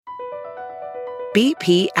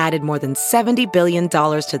BP added more than $70 billion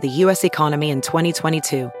to the U.S. economy in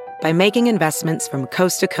 2022 by making investments from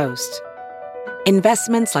coast to coast.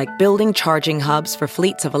 Investments like building charging hubs for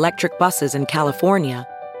fleets of electric buses in California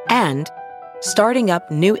and starting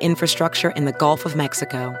up new infrastructure in the Gulf of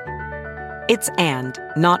Mexico. It's and,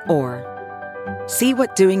 not or. See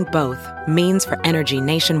what doing both means for energy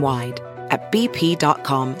nationwide at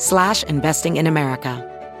bp.com/investing in America.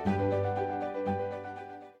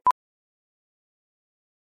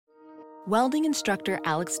 Welding instructor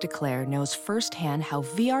Alex DeClaire knows firsthand how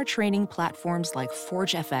VR training platforms like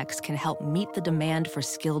ForgeFX can help meet the demand for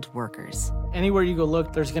skilled workers. Anywhere you go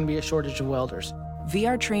look, there's going to be a shortage of welders.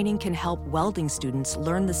 VR training can help welding students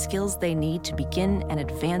learn the skills they need to begin and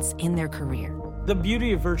advance in their career. The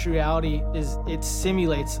beauty of virtual reality is it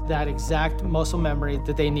simulates that exact muscle memory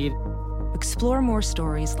that they need. Explore more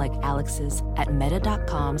stories like Alex's at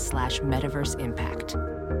meta.com/metaverseimpact.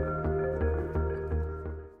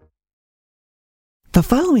 The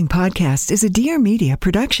following podcast is a Dear Media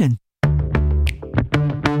production.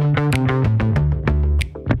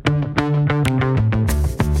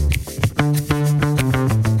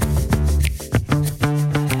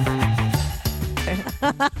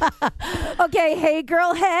 Okay, hey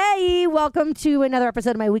girl, hey! Welcome to another episode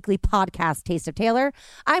of my weekly podcast, Taste of Taylor.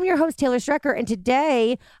 I'm your host, Taylor Strecker, and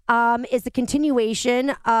today is the continuation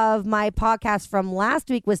of my podcast from last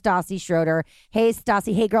week with Stassi Schroeder. Hey,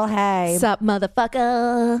 Stassi. Hey, girl, hey. Sup,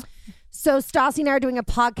 motherfucker. So Stassi and I are doing a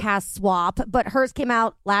podcast swap, but hers came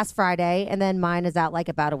out last Friday, and then mine is out like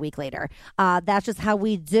about a week later. That's just how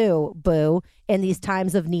we do, boo, in these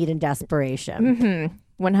times of need and desperation.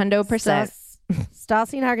 100%.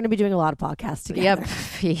 Stassi and I are going to be doing a lot of podcasts together.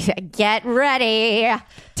 Yep. Get ready.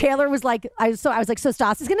 Taylor was like, I was like, so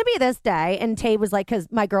Stassi's going to be this day. And Tay was like, because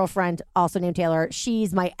my girlfriend, also named Taylor,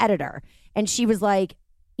 she's my editor. And she was like,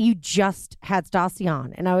 you just had Stassi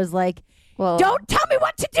on. And I was like, well, don't tell me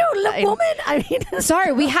what to do, woman. I mean,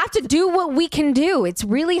 sorry, we have to do what we can do. It's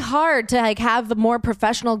really hard to like have more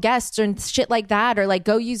professional guests and shit like that, or like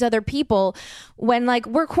go use other people when like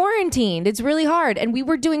we're quarantined. It's really hard. And we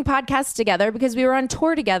were doing podcasts together because we were on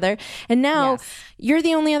tour together. And now you're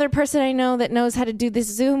the only other person I know that knows how to do this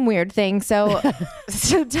Zoom weird thing. So,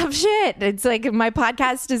 so tough shit. It's like my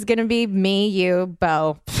podcast is going to be me, you,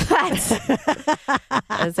 Bo. That's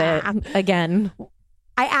it. Again.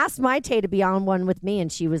 I asked my Tay to be on one with me,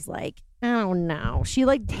 and she was like, oh no. She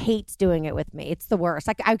like hates doing it with me. It's the worst.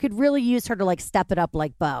 Like I could really use her to like step it up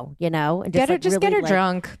like Bo, you know? And get her really,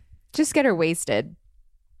 drunk. Just get her wasted.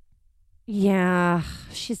 Yeah.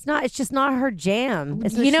 It's just not her jam.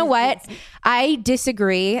 You know what? I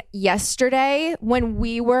disagree. Yesterday, when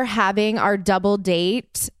we were having our double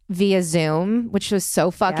date via Zoom, which was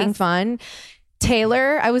so fucking fun,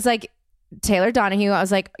 I was like, Taylor Donahue, I was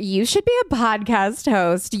like, you should be a podcast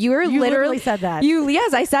host. You literally said that.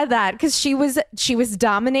 Yes, I said that because she was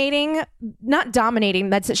dominating, not dominating.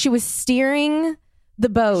 She was steering the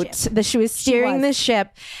boat. She was steering the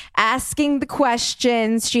ship, asking the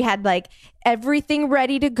questions. She had like everything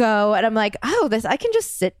ready to go, and I'm like, oh, I can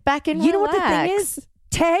just sit back and you relax. know what the thing is?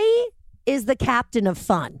 Tay is the captain of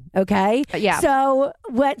fun. Okay, yeah. So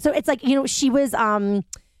it's like, you know, she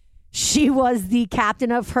was the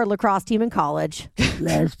captain of her lacrosse team in college.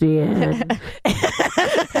 Lesbian.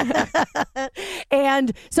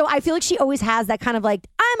 And so I feel like she always has that kind of like,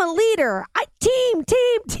 I'm a leader. Team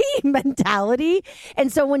mentality.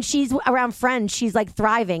 And so when she's around friends, she's like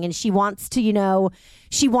thriving, and she wants to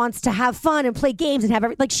have fun and play games and have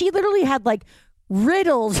like she literally had like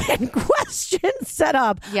riddles and questions set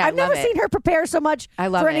up. Yeah, I've never seen her prepare so much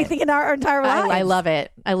for anything in our entire lives. I love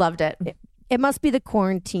it. I loved it. It must be the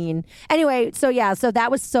quarantine. Anyway, so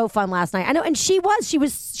that was so fun last night. I know, and she was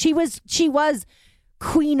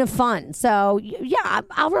queen of fun. So yeah,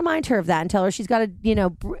 I'll remind her of that and tell her she's got to, you know,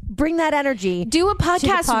 bring that energy. Do a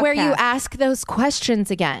podcast where you ask those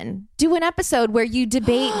questions again. Do an episode where you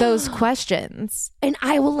debate those questions. And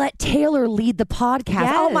I will let Taylor lead the podcast.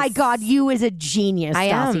 Yes. Oh my God, you is a genius,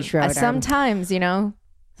 Stassi Schroeder. Sometimes, you know.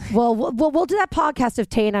 Well, we'll do that podcast if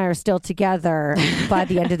Tay and I are still together by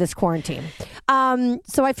the end of this quarantine.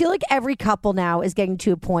 So I feel like every couple now is getting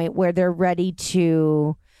to a point where they're ready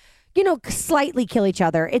to, you know, slightly kill each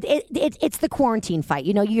other. It's the quarantine fight.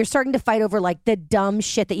 You know, you're starting to fight over like the dumb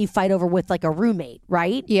shit that you fight over with like a roommate,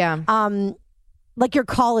 right? Yeah. Like your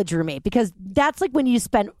college roommate, because that's like when you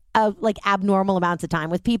spend like abnormal amounts of time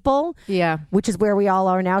with people. Yeah. Which is where we all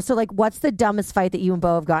are now. So like, what's the dumbest fight that you and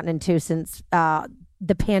Bo have gotten into since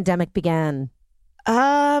the pandemic began?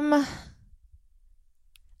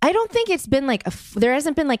 I don't think it's been like there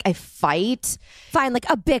hasn't been like a fight. Fine, like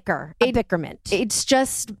a bickerment. It's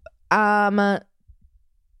just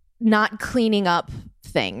not cleaning up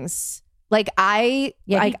things. Like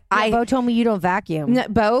Bo told me you don't vacuum. No,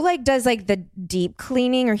 Bo like does like the deep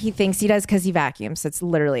cleaning, or he thinks he does because he vacuums. That's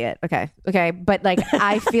literally it. Okay. But like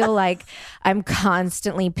I feel like I'm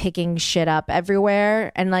constantly picking shit up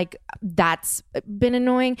everywhere, and like that's been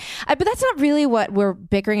annoying. But that's not really what we're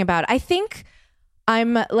bickering about. I think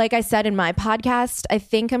I'm, like I said in my podcast, I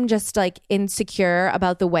think I'm just like insecure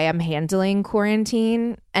about the way I'm handling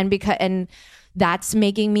quarantine, and that's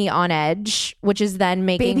making me on edge, which is then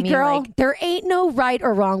making Baby me girl, like there ain't no right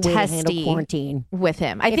or wrong way to handle testy quarantine with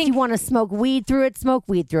him. If you want to smoke weed through it, smoke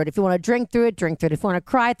weed through it. If you want to drink through it, drink through it. If you want to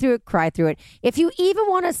cry through it, cry through it. If you even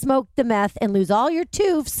want to smoke the meth and lose all your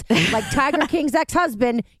toofs, like Tiger King's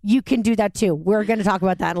ex-husband, you can do that too. We're going to talk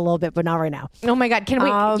about that in a little bit, but not right now. Oh my God. Can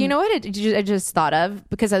we, you know what I just thought of?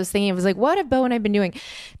 Because I was thinking, I was like, what have Bo and I been doing?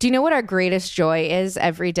 Do you know what our greatest joy is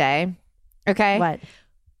every day? Okay. What?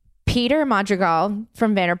 Peter Madrigal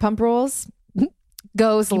from Vanderpump Rules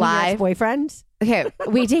goes live. Boyfriend. Okay,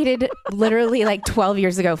 we dated literally like 12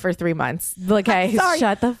 years ago for 3 months. Okay,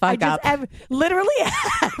 shut the fuck up. Literally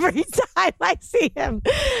every time I see him,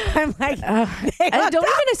 I'm like, I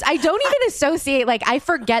don't even associate. Like, I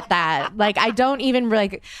forget that. Like, I don't even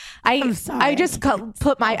like. I'm sorry. I just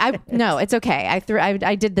put my. No, it's okay.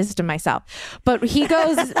 I did this to myself. But he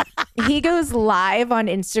goes live on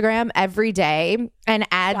Instagram every day and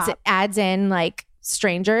adds in like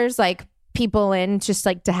strangers, like people in just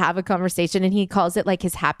like to have a conversation, and he calls it like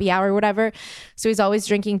his happy hour or whatever. So he's always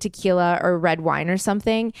drinking tequila or red wine or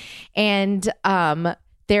something. And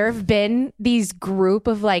there have been these group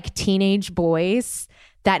of like teenage boys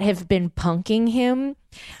that have been punking him,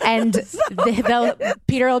 and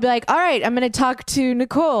Peter will be like, all right, I'm going to talk to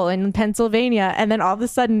Nicole in Pennsylvania. And then all of a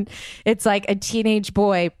sudden it's like a teenage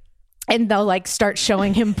boy, and they'll like start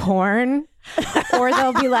showing him porn. Or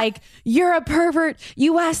they'll be like, you're a pervert.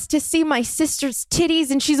 You asked to see my sister's titties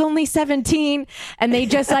and she's only 17. And they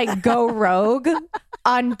just like go rogue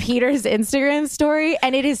on Peter's Instagram story.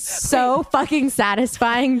 And it is so fucking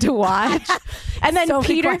satisfying to watch. And then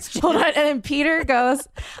Peter goes,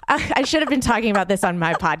 I should have been talking about this on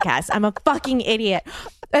my podcast. I'm a fucking idiot.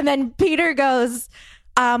 And then Peter goes,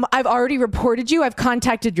 I've already reported you. I've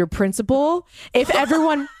contacted your principal. If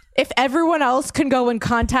everyone else can go and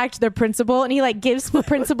contact their principal, and he like gives the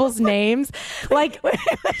principal's names. Like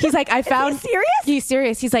he's like, I found. Is he serious? He's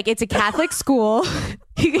serious. He's like, it's a Catholic school.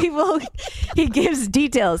 He gives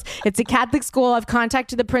details. It's a Catholic school. I've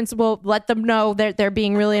contacted the principal. Let them know that they're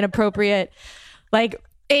being really inappropriate. Like,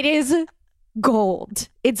 it is gold.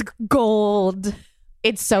 It's gold.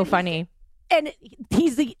 It's so funny. And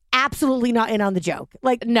he's absolutely not in on the joke.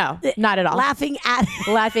 Like, no, not at all. Laughing at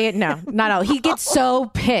no, not at all. He gets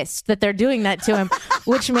so pissed that they're doing that to him,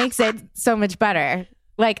 which makes it so much better.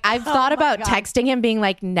 Like, I've thought about texting him being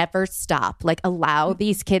like, never stop. Like, allow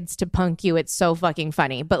these kids to punk you. It's so fucking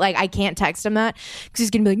funny. But like, I can't text him that because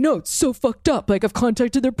he's going to be like, no, it's so fucked up. Like, I've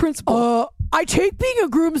contacted their principal. I take being a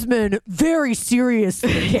groomsman very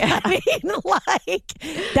seriously. Yeah. I mean, like,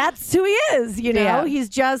 that's who he is, you know?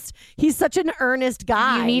 Yeah. He's such an earnest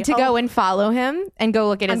guy. You need to go and follow him and go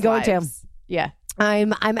look at his I'm going lives. to. Yeah.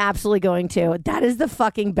 I'm absolutely going to. That is the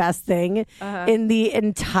fucking best thing in the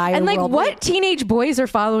entire world. And like, world. what teenage boys are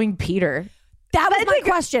following Peter? That was my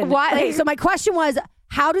question. Why? Okay, so my question was,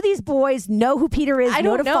 how do these boys know who Peter is? I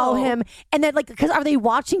don't know. Follow him, and then like, because are they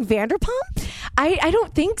watching Vanderpump? I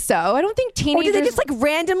don't think so. I don't think teenagers. Or did they just like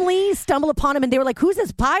randomly stumble upon him and they were like, "Who's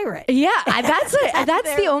this pirate?" Yeah, that's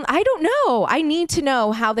the only. I don't know. I need to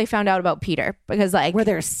know how they found out about Peter, because like, were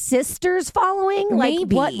their sisters following?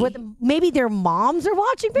 Maybe. Like what? Maybe their moms are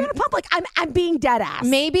watching Vanderpump. Like I'm being dead ass.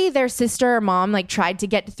 Maybe their sister or mom like tried to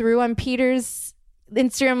get through on Peter's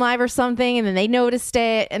Instagram Live or something, and then they noticed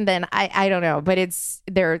it, and then I don't know, but it's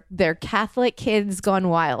they're Catholic kids gone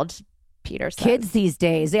wild. Peter says. Kids these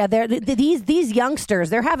days, yeah, these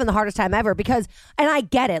youngsters, they're having the hardest time ever because, and I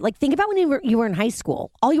get it. Like, think about when you were in high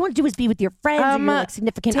school. All you want to do is be with your friends or your like,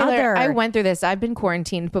 significant Taylor, other. I went through this. I've been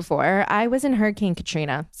quarantined before. I was in Hurricane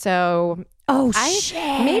Katrina, so shit.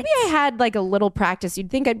 Maybe I had like a little practice.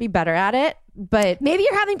 You'd think I'd be better at it, but maybe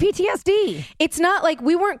you're having PTSD. It's not like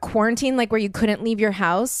we weren't quarantined, like where you couldn't leave your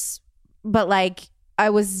house, but like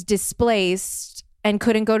I was displaced and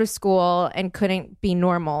couldn't go to school and couldn't be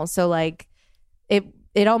normal. So like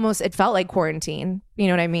it felt like quarantine. You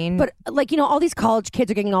know what I mean? But like, all these college kids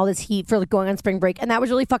are getting all this heat for like going on spring break, and that was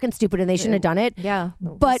really fucking stupid, and they shouldn't have done it. Yeah.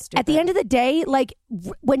 But at the end of the day, like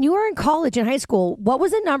when you were in college and high school, what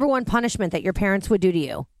was the number one punishment that your parents would do to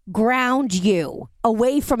you? Ground you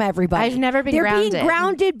away from everybody. I've never been They're grounded. being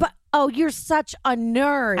grounded, but you're such a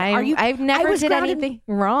nerd. I've never did anything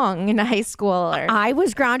wrong in high school. I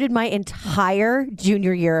was grounded my entire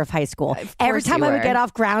junior year of high school. Every time I would get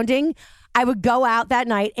off grounding, I would go out that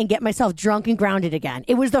night and get myself drunk and grounded again.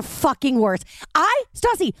 It was the fucking worst.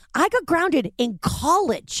 Stassi, I got grounded in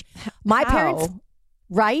college. My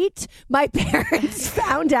parents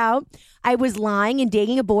found out I was lying and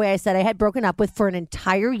dating a boy I said I had broken up with for an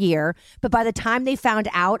entire year. But by the time they found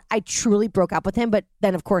out, I truly broke up with him. But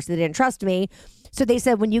then, of course, they didn't trust me. So they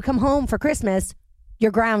said, when you come home for Christmas,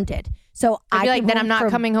 you're grounded. So I'd be like, then I'm not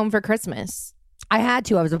coming home for Christmas. I had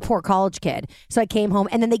to. I was a poor college kid. So I came home,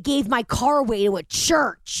 and then they gave my car away to a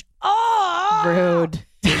church. Oh!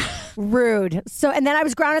 Rude. So, and then I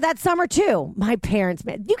was grounded that summer too. My parents,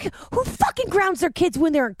 man, who fucking grounds their kids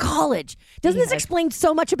when they're in college? Doesn't this explain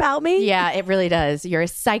so much about me? Yeah, it really does. You're a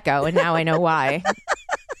psycho, and now I know why.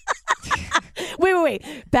 Wait.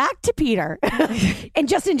 Back to Peter. And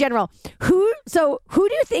just in general, who do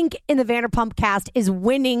you think in the Vanderpump cast is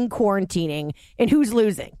winning quarantining and who's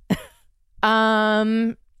losing?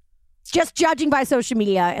 Just judging by social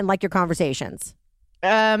media and like your conversations.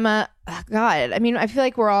 God, I mean, I feel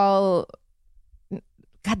like we're all.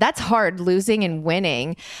 God, that's hard, losing and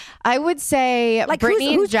winning. I would say like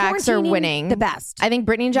Brittany and Jax are winning the best. I think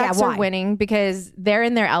Brittany and Jax are winning because they're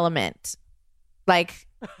in their element. Like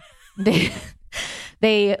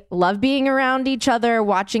they love being around each other,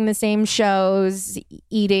 watching the same shows,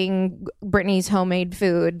 eating Brittany's homemade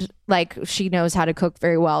food. Like she knows how to cook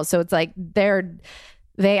very well. So it's like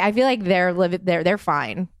I feel like they're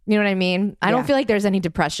fine. You know what I mean? I don't feel like there's any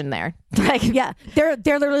depression there. Like, yeah, they're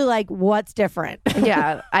literally like, what's different?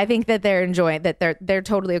 Yeah, I think that they're enjoying that. They're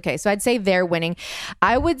totally okay. So I'd say they're winning.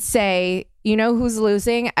 I would say, who's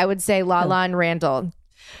losing? I would say Lala and Randall.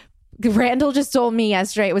 Randall just told me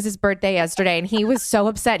yesterday, it was his birthday yesterday, and he was so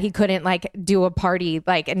upset he couldn't like do a party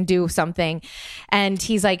and do something. And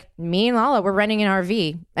he's like, me and Lala, we're renting an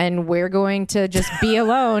RV and we're going to just be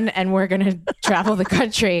alone and we're going to travel the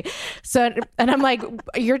country. So, and I'm like,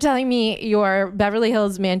 you're telling me your Beverly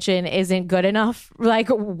Hills mansion isn't good enough? Like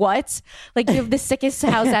what? Like you have the sickest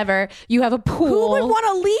house ever. You have a pool. Who would want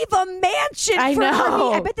to leave a mansion for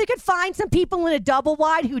know. RV? I bet they could find some people in a double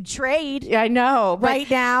wide who'd trade. I know. Right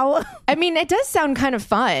now. I mean, it does sound kind of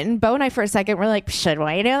fun. Bo and I, for a second, were like, should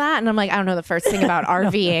we do that? And I'm like, I don't know the first thing about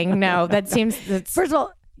RVing. No, that seems... First of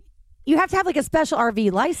all, you have to have like a special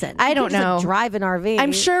RV license. I don't know. Just, drive an RV.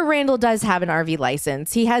 I'm sure Randall does have an RV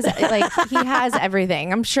license. He has he has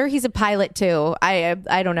everything. I'm sure he's a pilot too. I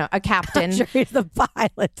don't know, a captain. I'm sure he's the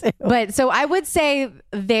pilot too. But so I would say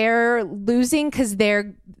they're losing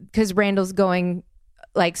because Randall's going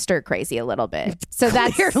like stir crazy a little bit. So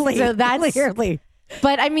that's clearly.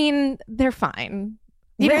 But I mean, they're fine.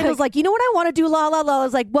 Randall's like, you know what I want to do,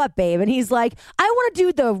 Lala's like, what, babe? And he's like, I want to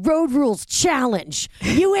do the Road Rules Challenge.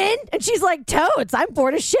 You in? And she's like, totes, I'm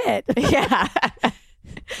bored of shit. Yeah.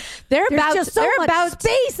 There's just so much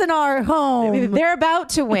space in our home. They're about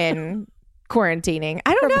to win quarantining.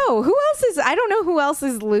 I don't know. I don't know who else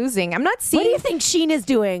is losing. I'm not seeing. What do you think Sheena's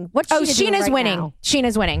doing? Sheena's winning. Now?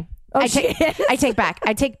 Sheena's winning. I take back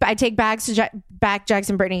Jax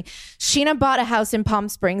and Brittany. Sheena bought a house in Palm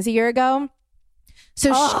Springs a year ago.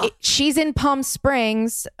 So she's in Palm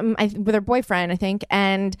Springs with her boyfriend, I think,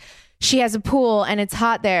 and she has a pool and it's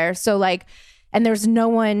hot there. So and there's no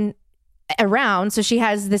one around. So she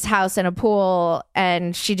has this house and a pool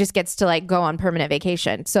and she just gets to go on permanent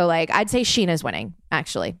vacation. So I'd say Sheena's winning,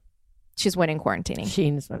 actually. She's winning quarantining.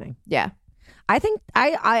 Sheena's winning. Yeah. I think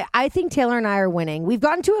I think Taylor and I are winning. We've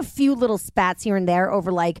gotten to a few little spats here and there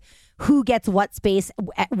over who gets what space,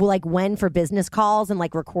 when for business calls and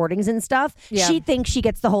recordings and stuff. Yeah. She thinks she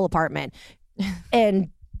gets the whole apartment, and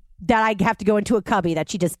that I have to go into a cubby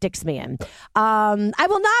that she just sticks me in. I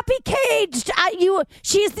will not be caged.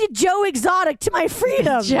 She's the Joe Exotic to my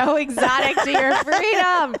freedom. Joe Exotic to your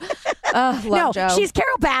freedom. Love Joe. She's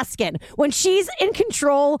Carol Baskin. When she's in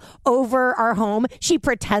control over our home, she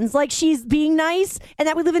pretends like she's being nice and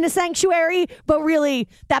that we live in a sanctuary, but really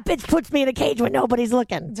that bitch puts me in a cage when nobody's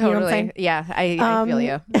looking. Totally. You know what I'm saying? Yeah, I feel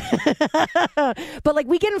you. But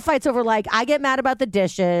we get in fights over I get mad about the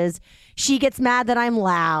dishes. She gets mad that I'm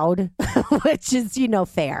loud, which is,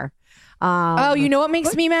 fair. Oh, you know what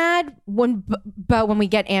makes me mad? When we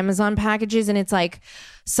get Amazon packages and it's like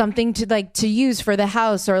something to use for the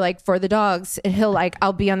house or like for the dogs, and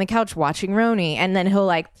I'll be on the couch watching Roni, and then he'll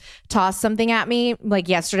like toss something at me. Like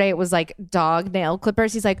yesterday it was like dog nail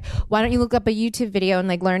clippers. He's like, why don't you look up a YouTube video and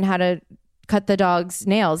like learn how to cut the dog's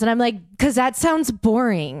nails? And I'm like, because that sounds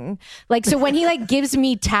boring. Like, so when he like gives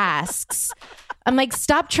me tasks, I'm like,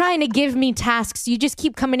 stop trying to give me tasks. You just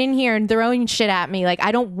keep coming in here and throwing shit at me. Like,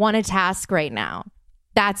 I don't want a task right now.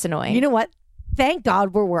 That's annoying. You know what? Thank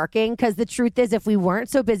God we're working, because the truth is, if we weren't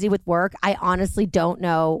so busy with work, I honestly don't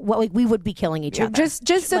know what, like, we would be killing each other. Just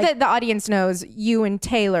so that the audience knows, you and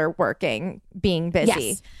Taylor working, being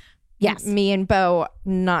busy. Yes. Me and Bo,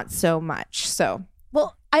 not so much. So.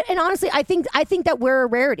 Well, and honestly, I think that we're a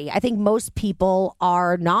rarity. I think most people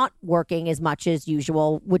are not working as much as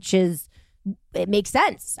usual, which is, it makes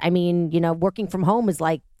sense. I mean, working from home is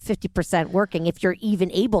like 50% working if you're even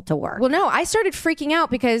able to work. Well, no, I started freaking out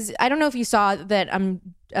because I don't know if you saw that I'm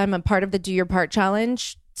a part of the Do Your Part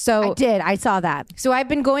challenge. So I did. I saw that. So I've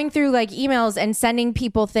been going through like emails and sending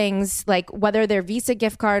people things like whether they're Visa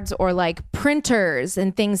gift cards or like printers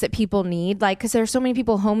and things that people need. Like, because there's so many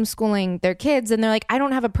people homeschooling their kids and they're like, I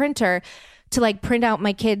don't have a printer to like print out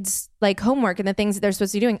my kids' like homework and the things that they're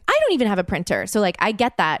supposed to be doing. I don't even have a printer. So like, I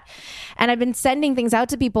get that. And I've been sending things out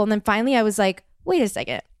to people. And then finally I was like, wait a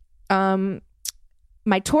second.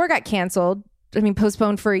 My tour got canceled.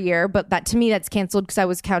 Postponed for a year, but that to me, that's canceled because I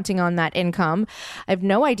was counting on that income. I have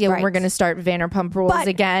no idea when we're going to start Vanderpump Rules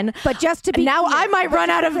again. But just to be now, clear, I might run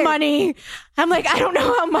out of money. I'm like, I don't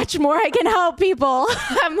know how much more I can help people.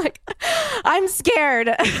 I'm like, I'm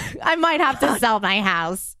scared. I might have to sell my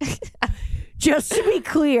house. Just to be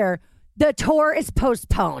clear, the tour is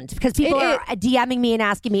postponed because people are DMing me and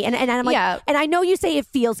asking me, and I'm like, and I know you say it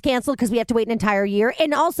feels canceled because we have to wait an entire year,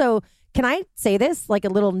 and also, can I say this like a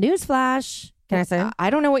little news flash? Can I say it? I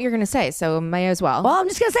don't know what you're going to say, so may as well. Well, I'm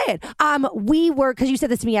just going to say it. We were, because you said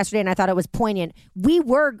this to me yesterday and I thought it was poignant. We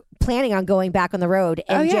were planning on going back on the road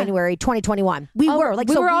in January 2021. We were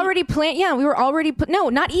already planning. Yeah, we were already. No,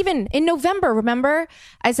 not even in November. Remember,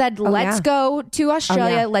 I said let's go to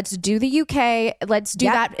Australia. Let's do the UK. Let's do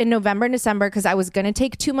that in November and December because I was going to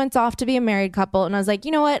take 2 months off to be a married couple, and I was like,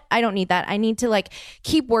 you know what? I don't need that. I need to like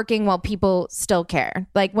keep working while people still care.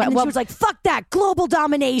 Like, she was like, "Fuck that global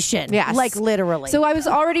domination." Yes. Like literally. So I was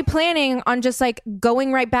already planning on just like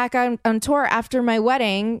going right back on tour after my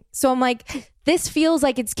wedding. So I'm like, this feels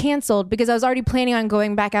like it's canceled because I was already planning on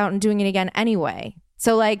going back out and doing it again anyway.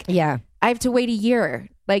 So like, I have to wait a year.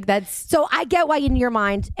 Like that's. So I get why in your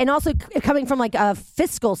mind, and also coming from like a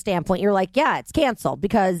fiscal standpoint, you're like, yeah, it's canceled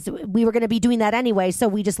because we were going to be doing that anyway. So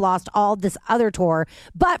we just lost all this other tour.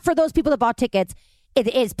 But for those people that bought tickets, it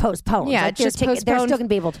is postponed. Yeah, like it's just postponed. They're still going to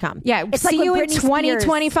be able to come. Yeah, it's see like you in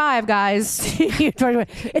 2025, guys.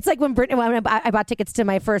 It's like when I bought tickets to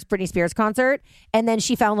my first Britney Spears concert, and then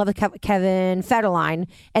she fell in love with Kevin Federline,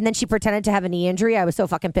 and then she pretended to have a knee injury. I was so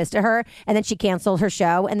fucking pissed at her, and then she canceled her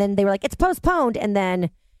show, and then they were like, it's postponed, and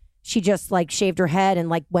then she just like shaved her head and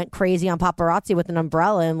like went crazy on paparazzi with an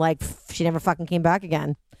umbrella, and like she never fucking came back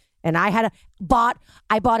again. And I bought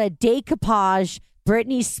a decoupage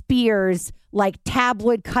Britney Spears like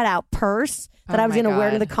tabloid cutout purse that I was going to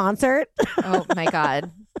wear to the concert. Oh my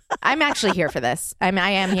God. I'm actually here for this. I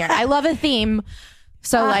am here. I love a theme.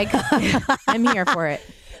 So like I'm here for it.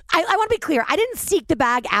 I want to be clear. I didn't seek the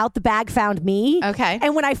bag out. The bag found me. Okay.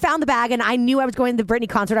 And when I found the bag and I knew I was going to the Britney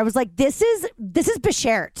concert, I was like, this is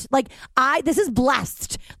beshert. Like this is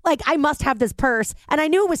blessed. Like I must have this purse. And I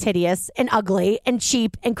knew it was hideous and ugly and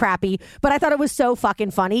cheap and crappy, but I thought it was so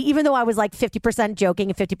fucking funny, even though I was like 50% joking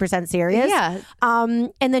and 50% serious. Yeah.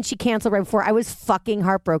 And then she canceled right before. I was fucking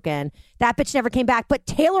heartbroken. That bitch never came back. But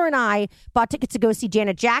Taylor and I bought tickets to go see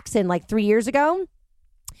Janet Jackson like 3 years ago.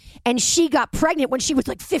 And she got pregnant when she was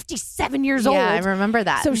like 57 years old. Yeah, I remember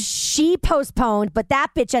that. So she postponed, but that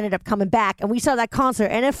bitch ended up coming back. And we saw that concert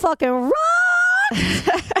and it fucking rocked.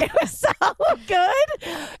 It was so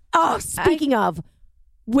good. Oh, speaking of,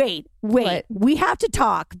 wait. What? We have to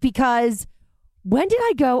talk because when did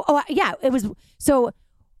I go? Oh, yeah, it was. So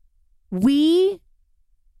we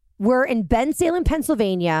were in Bensalem,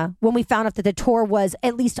 Pennsylvania when we found out that the tour was,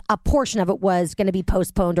 at least a portion of it was going to be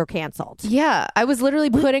postponed or canceled. Yeah. I was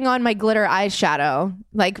literally putting on my glitter eyeshadow,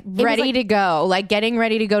 like ready to go, like getting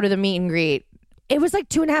ready to go to the meet and greet. It was like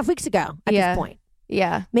 2.5 weeks ago at this point.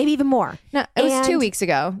 Yeah. Maybe even more. No, it was 2 weeks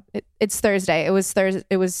ago. It's Thursday. It was Thursday.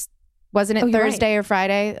 Wasn't it Thursday or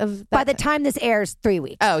Friday of that? By the time this airs, 3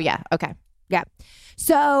 weeks. Oh, yeah. Okay. Yeah.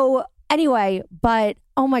 So anyway, but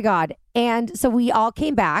oh my God. And so we all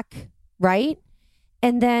came back, right?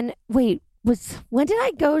 And then, wait, when did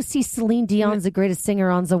I go see Celine Dion's The Greatest Singer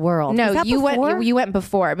on the World? No, you went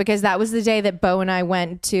before, because that was the day that Bo and I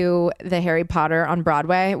went to the Harry Potter on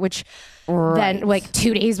Broadway, which then like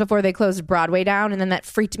 2 days before they closed Broadway down, and then that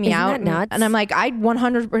freaked me out. That nuts? And I'm like,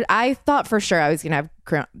 I thought for sure I was gonna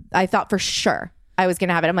have. I thought for sure I was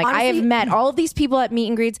gonna have it. I'm like, honestly, I have met all of these people at meet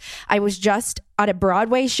and greets. I was just at a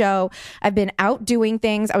Broadway show. I've been out doing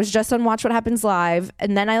things. I was just on Watch What Happens Live,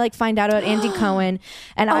 and then I like find out about Andy Cohen,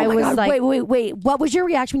 and I was God, like, wait. What was your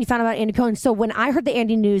reaction when you found out about Andy Cohen? So when I heard the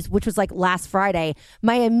Andy news, which was like last Friday,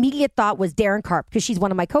 my immediate thought was Darren Karp, because she's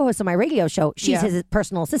one of my co-hosts on my radio show. She's his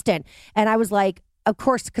personal assistant, and I was like, of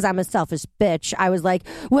course, because I'm a selfish bitch, I was like,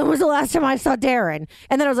 when was the last time I saw Darren?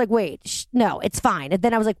 And then I was like, wait, no, it's fine. And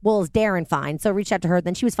then I was like, well, is Darren fine? So I reached out to her.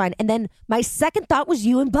 Then she was fine. And then my second thought was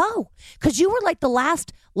you and Bo, because you were like the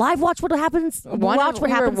last live Watch What Happens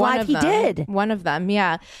live he did. One of them,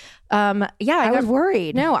 yeah. I was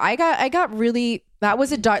worried. No, I got really. That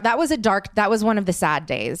was one of the sad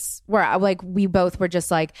days where we both were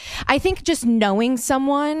just like, I think just knowing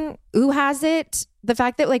someone who has it, the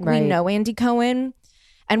fact that we know Andy Cohen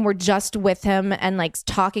and we're just with him and like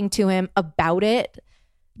talking to him about it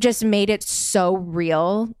just made it so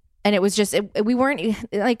real. And it was just, we weren't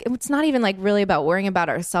like, it's not even like really about worrying about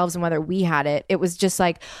ourselves and whether we had it. It was just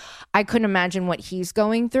like, I couldn't imagine what he's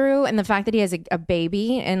going through. And the fact that he has a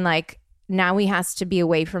baby and like now he has to be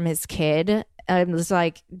away from his kid. It was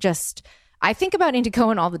like, just, I think about Andy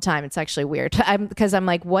Cohen all the time. It's actually weird because I'm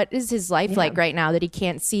like, what is his life like right now that he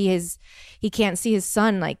can't see his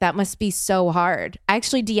son? Like that must be so hard. I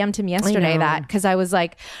actually DM'd him yesterday that because I was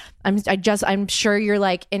like, I'm sure you're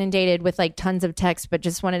like inundated with like tons of texts, but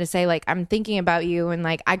just wanted to say like, I'm thinking about you. And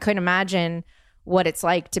like, I couldn't imagine what it's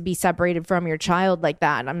like to be separated from your child like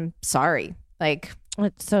that. I'm sorry. Like,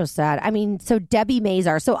 it's so sad. I mean, so Debbie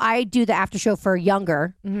Mazar. So I do the after show for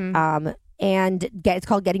Younger. And it's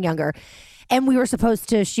called Getting Younger. And we were supposed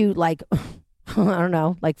to shoot like, I don't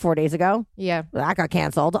know, like 4 days ago. Yeah. That got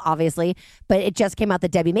canceled, obviously. But it just came out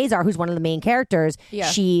that Debbie Mazar, who's one of the main characters,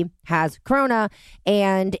 she has corona.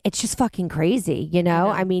 And it's just fucking crazy, you know?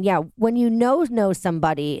 I mean, yeah, when you know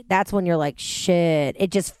somebody, that's when you're like, shit. It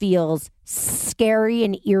just feels scary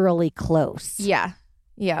and eerily close. Yeah.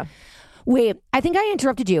 Yeah. Wait, I think I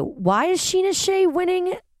interrupted you. Why is Sheena Shea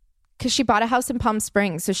winning? Because she bought a house in Palm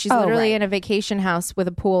Springs. So she's literally in a vacation house with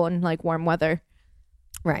a pool and like warm weather.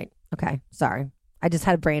 Right. Okay. Sorry. I just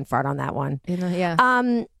had a brain fart on that one.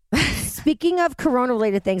 Yeah. Speaking of corona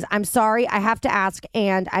related things, I'm sorry. I have to ask,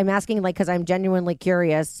 and I'm asking like because I'm genuinely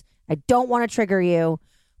curious. I don't want to trigger you,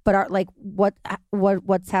 but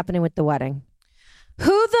what's happening with the wedding?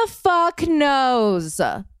 Who the fuck knows?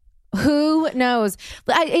 Who knows?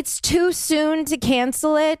 It's too soon to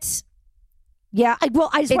cancel it. Yeah, I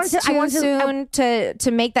just wanted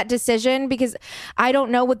to make that decision because I don't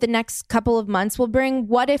know what the next couple of months will bring.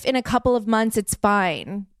 What if in a couple of months it's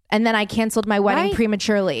fine and then I canceled my wedding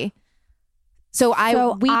prematurely? I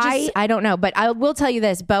don't know, but I will tell you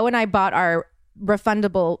this: Bo and I bought our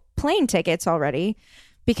refundable plane tickets already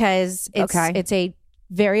because it's a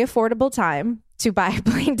very affordable time to buy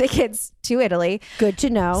plane tickets to Italy. Good to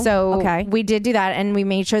know. So we did do that, and we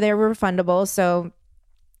made sure they were refundable. So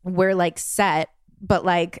we're like set, but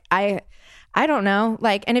like I don't know,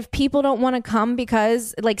 like, and if people don't want to come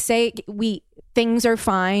because like say things are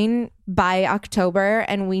fine by October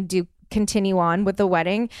and we do continue on with the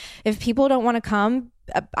wedding, if people don't want to come,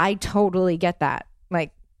 I totally get that.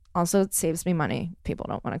 Like also it saves me money. People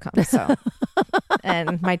don't want to come, so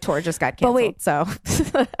and my tour just got canceled.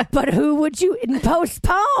 But who would you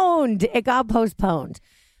postponed? It got postponed.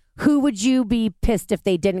 Who would you be pissed if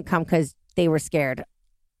they didn't come because they were scared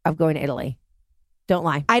of going to Italy? Don't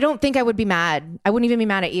lie. I don't think I would be mad. I wouldn't even be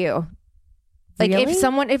mad at you. Like really?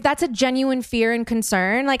 if that's a genuine fear and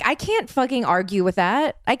concern, like I can't fucking argue with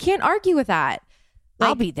that. I can't argue with that. Like,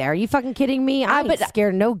 I'll be there. Are you fucking kidding me? I'm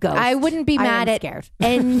scared. No ghost. I wouldn't be mad at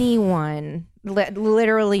anyone.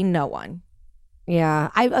 Literally no one. Yeah.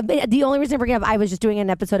 The only reason I bring it up, I was just doing an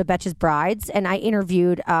episode of Betches Brides, and I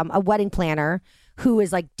interviewed a wedding planner who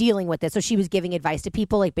is like dealing with this. So she was giving advice to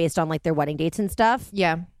people like based on like their wedding dates and stuff.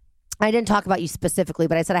 Yeah. I didn't talk about you specifically,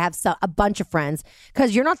 but I said I have a bunch of friends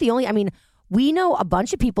because you're not the only. I mean, we know a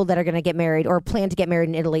bunch of people that are going to get married or plan to get married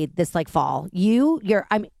in Italy this like fall. Your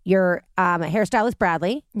hairstylist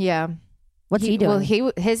Bradley. Yeah. What's he doing?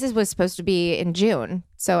 Well, his was supposed to be in June,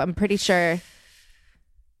 so I'm pretty sure.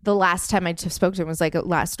 the last time I spoke to him was like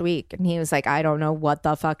last week, and he was like, I don't know what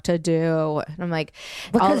the fuck to do. And I'm like,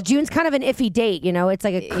 because June's kind of an iffy date, you know. It's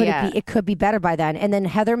like it could be better by then. And then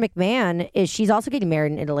Heather McMahon she's also getting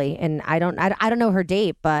married in Italy, and I don't know her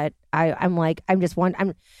date, but I'm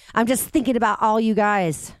just thinking about all you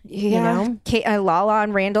guys. You know, Lala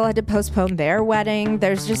and Randall had to postpone their wedding.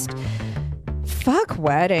 There's just fuck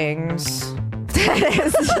weddings.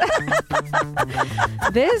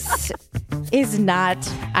 This is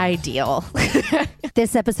not ideal.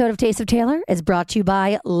 This episode of Taste of Taylor is brought to you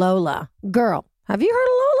by Lola. Girl, have you heard of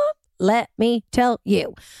Lola? Let me tell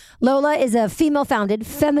you. Lola is a female-founded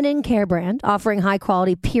feminine care brand offering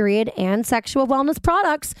high-quality period and sexual wellness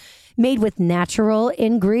products made with natural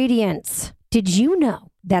ingredients. Did you know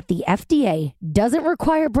that the FDA doesn't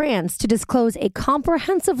require brands to disclose a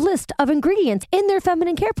comprehensive list of ingredients in their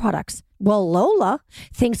feminine care products? Well, Lola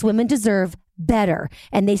thinks women deserve better.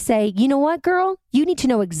 And they say, you know what, girl? You need to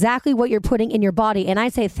know exactly what you're putting in your body. And I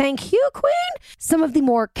say, thank you, queen. Some of the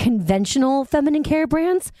more conventional feminine care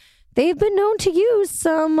brands, they've been known to use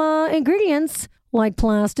some ingredients like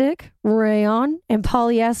plastic, rayon, and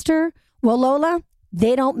polyester. Well, Lola,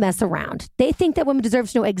 they don't mess around. They think that women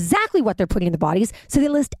deserve to know exactly what they're putting in their bodies, so they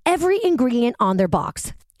list every ingredient on their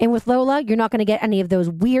box. And with Lola, you're not going to get any of those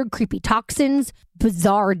weird, creepy toxins,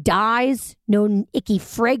 bizarre dyes, no icky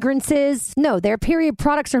fragrances. No, their period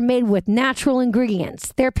products are made with natural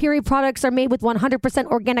ingredients. Their period products are made with 100%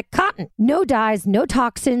 organic cotton. No dyes, no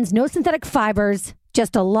toxins, no synthetic fibers,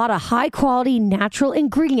 just a lot of high-quality natural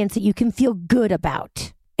ingredients that you can feel good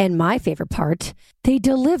about. And my favorite part, they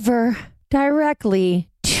deliver directly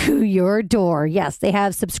to your door. Yes, they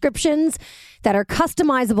have subscriptions that are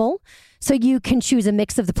customizable, so you can choose a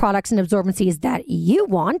mix of the products and absorbencies that you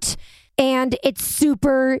want. And it's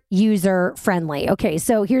super user friendly. Okay,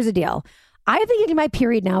 so here's the deal. I've been getting my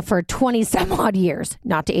period now for 20 some odd years,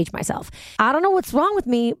 not to age myself. I don't know what's wrong with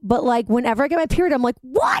me, but like whenever I get my period, I'm like,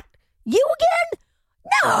 what? You again?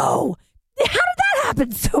 No! How did that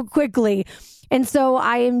happen so quickly? And so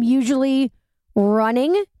I am usually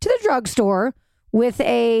running to the drugstore with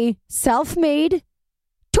a self-made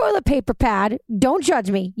toilet paper pad. Don't judge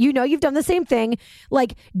me. You know, you've done the same thing,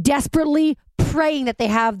 like desperately praying that they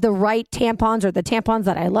have the right tampons or the tampons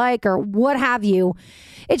that I like or what have you.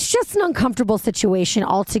 It's just an uncomfortable situation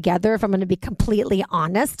altogether, if I'm going to be completely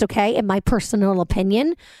honest, okay, in my personal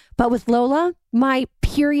opinion. But with Lola, my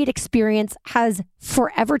period experience has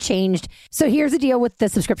forever changed. So here's the deal with the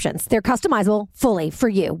subscriptions. They're customizable fully for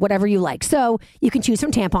you, whatever you like. So you can choose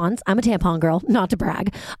from tampons. I'm a tampon girl, not to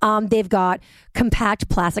brag. They've got compact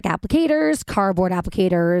plastic applicators, cardboard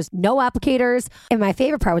applicators, no applicators. And my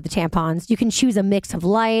favorite part with the tampons, you can choose a mix of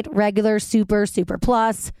light, regular, super, super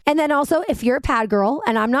plus. And then also, if you're a pad girl,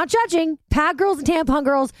 and I'm not judging, pad girls and tampon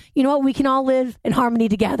girls, you know what? We can all live in harmony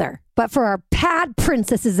together. But for our pad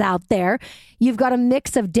princesses out there, you've got a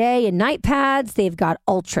mix of day and night pads. They've got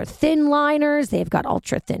ultra thin liners. They've got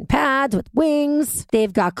ultra thin pads with wings.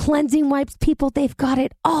 They've got cleansing wipes. People, they've got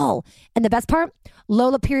it all. And the best part,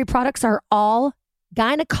 Lola period products are all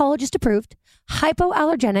gynecologist approved,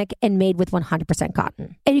 hypoallergenic, and made with 100%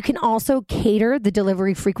 cotton. And you can also cater the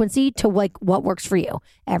delivery frequency to like what works for you.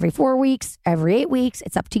 Every 4 weeks, every 8 weeks,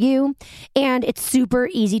 it's up to you. And it's super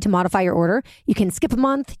easy to modify your order. You can skip a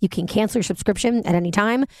month, you can cancel your subscription at any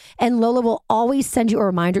time, and Lola will always send you a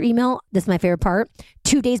reminder email. This is my favorite part.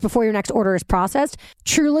 2 days before your next order is processed.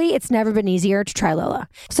 Truly, it's never been easier to try Lola.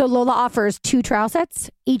 So Lola offers 2 trial sets.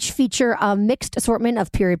 Each feature a mixed assortment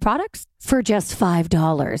of period products for just $5.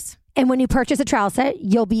 And when you purchase a trial set,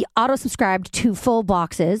 you'll be auto-subscribed to full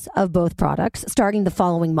boxes of both products starting the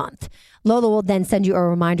following month. Lola will then send you a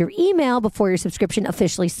reminder email before your subscription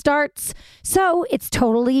officially starts. So it's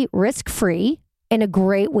totally risk-free and a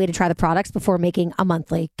great way to try the products before making a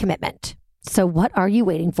monthly commitment. So what are you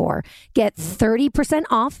waiting for? Get 30%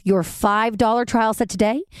 off your $5 trial set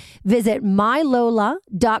today. Visit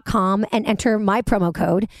mylola.com and enter my promo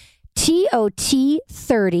code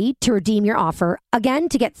TOT30 to redeem your offer. Again,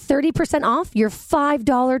 to get 30% off your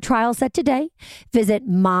 $5 trial set today, visit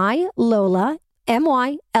mylola.com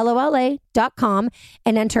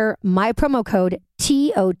and enter my promo code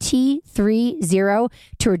TOT30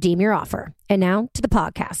 to redeem your offer. And now to the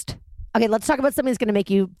podcast. Okay, let's talk about something that's going to make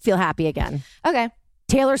you feel happy again. Okay.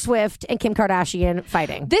 Taylor Swift and Kim Kardashian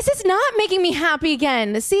fighting. This is not making me happy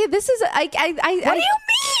again. See, this is what do you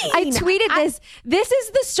I tweeted this. This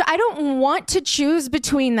is the. I don't want to choose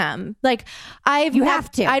between them. Like You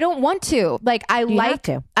have to. I don't want to. Like I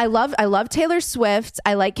love Taylor Swift.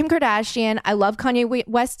 I like Kim Kardashian. I love Kanye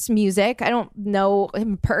West's music. I don't know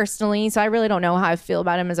him personally, so I really don't know how I feel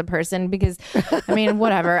about him as a person because, I mean,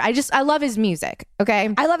 whatever. I love his music.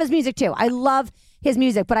 Okay. I love his music too. I love his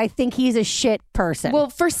music, but I think he's a shit person.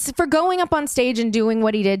 Well, for going up on stage and doing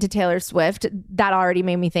what he did to Taylor Swift, that already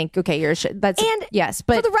made me think, okay, you're a shit. But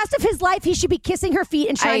for the rest of his life, he should be kissing her feet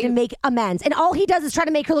and trying to make amends. And all he does is try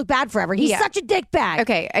to make her look bad forever. He's such a dickbag.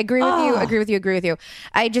 Okay, I agree with you.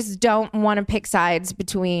 I just don't want to pick sides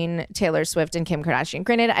between Taylor Swift and Kim Kardashian.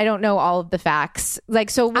 Granted, I don't know all of the facts.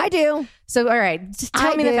 So I do. So all right, just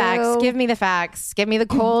tell me the facts. Give me the facts. Give me the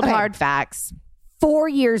cold hard facts. 4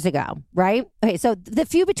 years ago, right? Okay, so the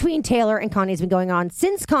feud between Taylor and Kanye has been going on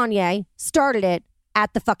since Kanye started it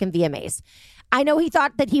at the fucking VMAs. I know he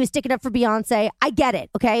thought that he was sticking up for Beyonce. I get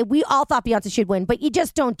it, okay? We all thought Beyonce should win, but you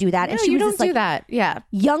just don't do that. No, and she you was don't do that. Yeah.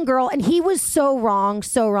 Young girl, and he was so wrong.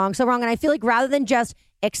 And I feel like rather than just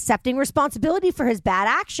accepting responsibility for his bad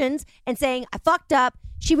actions and saying, I fucked up,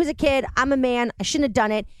 she was a kid, I'm a man, I shouldn't have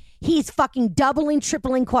done it, he's fucking doubling,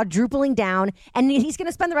 tripling, quadrupling down. And he's going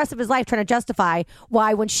to spend the rest of his life trying to justify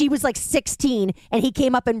why when she was like 16 and he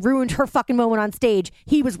came up and ruined her fucking moment on stage,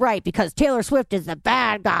 he was right because Taylor Swift is the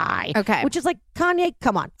bad guy. Okay. Which is like, Kanye,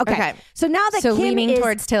 come on. Okay. So now that Kim leaning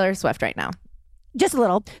towards Taylor Swift right now. Just a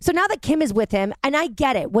little. So now that Kim is with him, and I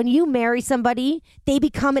get it. When you marry somebody, they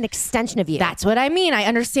become an extension of you. That's what I mean. I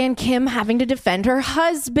understand Kim having to defend her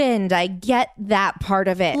husband. I get that part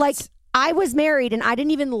of it. Like, I was married and I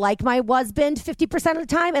didn't even like my husband 50% of the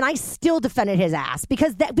time, and I still defended his ass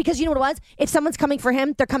because you know what it was? If someone's coming for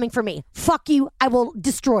him, they're coming for me. Fuck you. I will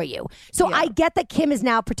destroy you. So I get that Kim is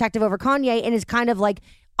now protective over Kanye and is kind of like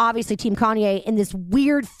obviously Team Kanye in this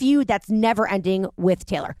weird feud that's never ending with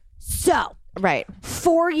Taylor. So, right.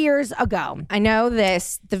 4 years ago. I know the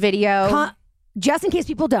video. Just in case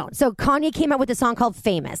people don't. So Kanye came out with a song called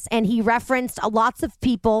Famous, and he referenced lots of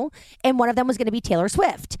people, and one of them was going to be Taylor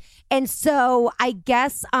Swift. And so I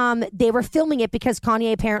guess they were filming it because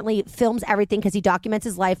Kanye apparently films everything because he documents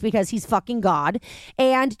his life because he's fucking God.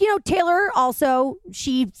 And, you know, Taylor also,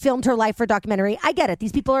 she filmed her life for a documentary. I get it.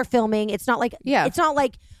 These people are filming. It's not like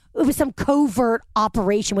it was some covert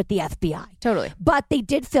operation with the FBI. Totally. But they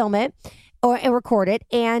did film it and record it.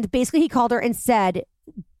 And basically he called her and said,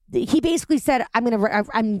 I'm gonna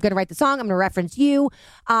write the song. I'm gonna reference you.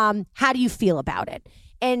 How do you feel about it?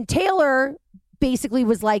 And Taylor basically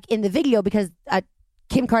was like in the video because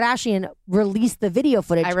Kim Kardashian released the video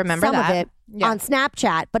footage. I remember some that. of it on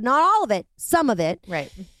Snapchat, but not all of it. Some of it.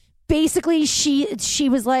 Right. Basically, she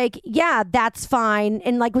was like, yeah, that's fine,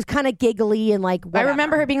 and like was kind of giggly and like. Whatever. I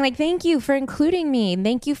remember her being like, "Thank you for including me.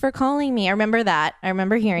 Thank you for calling me." I remember that. I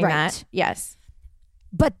remember hearing that. Yes.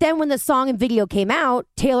 But then when the song and video came out,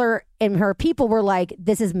 Taylor and her people were like,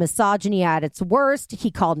 this is misogyny at its worst.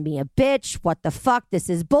 He called me a bitch. What the fuck? This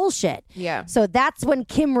is bullshit. Yeah. So that's when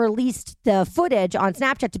Kim released the footage on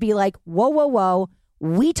Snapchat to be like, whoa.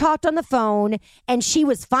 We talked on the phone and she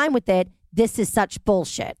was fine with it. This is such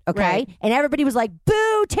bullshit. Okay. Right. And everybody was like,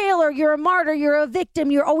 boo, Taylor, you're a martyr. You're a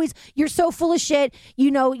victim. You're so full of shit.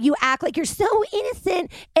 You know, you act like you're so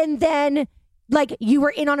innocent. And then like you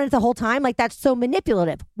were in on it the whole time. Like that's so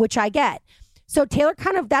manipulative, which I get. So Taylor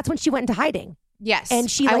that's when she went into hiding. Yes. And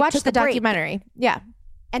she I watched took the a break. documentary. Yeah.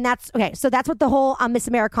 And that's okay. So that's what the whole Miss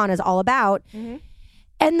Americana is all about. Mm-hmm.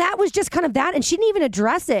 And that was just kind of that. And she didn't even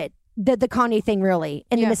address it, the Kanye thing really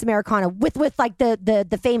in the Miss Americana with like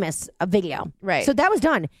the famous video. Right. So that was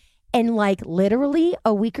done. And like literally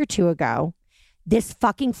a week or two ago, this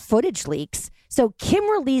fucking footage leaks. So Kim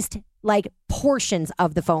released like portions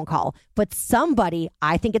of the phone call, but somebody,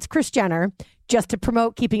 I think it's Kris Jenner, just to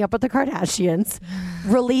promote Keeping Up with the Kardashians,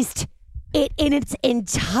 released it in its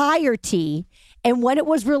entirety. And when it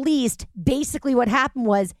was released, basically what happened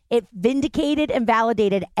was it vindicated and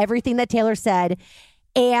validated everything that Taylor said.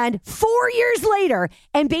 And 4 years later,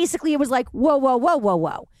 and basically it was like,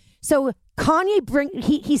 whoa. So Kanye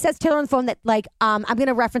he says to Taylor on the phone that like, I'm going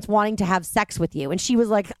to reference wanting to have sex with you. And she was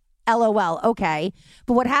like, LOL, okay.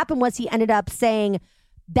 But what happened was he ended up saying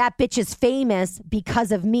that bitch is famous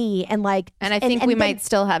because of me. And like, and I think we might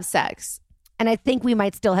still have sex. And I think we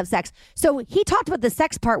might still have sex. So he talked about the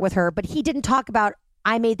sex part with her, but he didn't talk about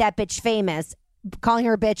I made that bitch famous, calling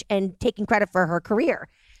her a bitch and taking credit for her career.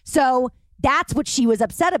 So that's what she was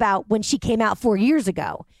upset about when she came out 4 years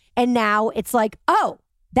ago. And now it's like, oh,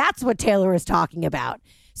 that's what Taylor is talking about.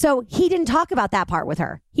 So he didn't talk about that part with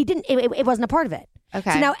her. He didn't, it wasn't a part of it.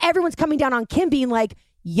 Okay. So now everyone's coming down on Kim being like,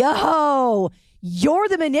 yo, you're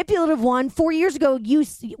the manipulative one. 4 years ago,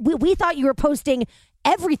 we thought you were posting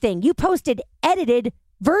everything. You posted edited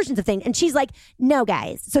versions of things. And she's like, no,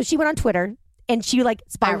 guys. So she went on Twitter and she like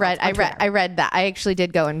spiraled. I read that. I actually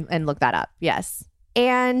did go and look that up. Yes.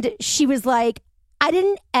 And she was like, I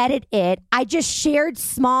didn't edit it. I just shared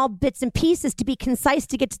small bits and pieces to be concise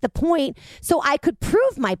to get to the point so I could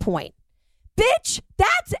prove my point. Bitch,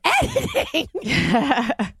 that's editing.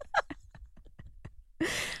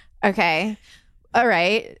 Okay. All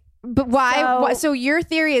right. But why? So your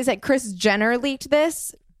theory is that Kris Jenner leaked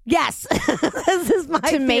this? Yes. This is my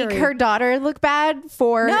to make her daughter look bad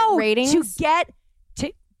for ratings?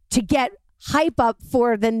 To get hype up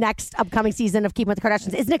for the next upcoming season of Keeping With the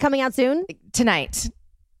Kardashians. Isn't it coming out soon? Tonight.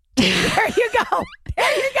 There you go.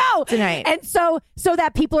 There you go. Tonight. And so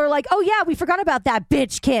that people are like, oh yeah, we forgot about that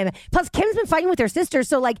bitch Kim. Plus Kim's been fighting with her sister.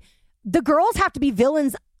 So like the girls have to be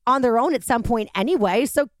villains on their own at some point anyway.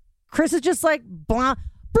 So Kris is just like, blanc,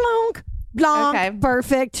 blanc, blanc, okay.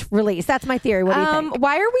 Perfect release. That's my theory. What do you think?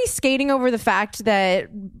 Why are we skating over the fact that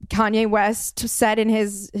Kanye West said in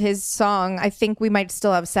his song, I think we might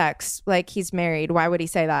still have sex, like he's married? Why would he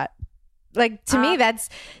say that? Like, to me, that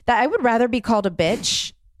I would rather be called a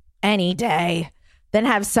bitch any day than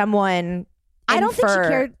have someone I don't think she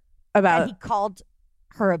cared about that he called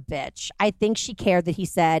her a bitch. I think she cared that he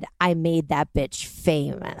said, I made that bitch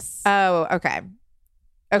famous. Oh, okay.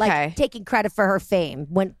 Like taking credit for her fame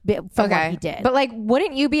for what he did. But like,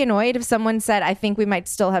 wouldn't you be annoyed if someone said, I think we might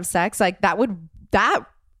still have sex? Like that's what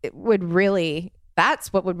would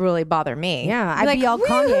really bother me. Yeah. I'd like, be all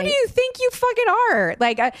Kanye. Who do you think you fucking are?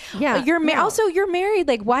 Like, also you're married.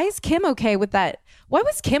 Like, why is Kim okay with that? Why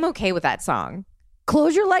was Kim okay with that song?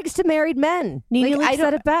 Close your legs to married men. Nene Leakes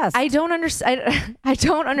said it best. I don't understand. I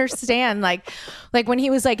don't understand. Like when he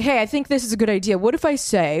was like, "Hey, I think this is a good idea. What if I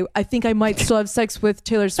say I think I might still have sex with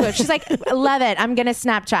Taylor Swift?" She's like, "Love it. I'm gonna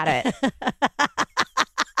Snapchat it."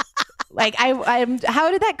 Like,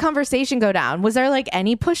 how did that conversation go down? Was there like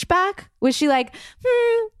any pushback? Was she like,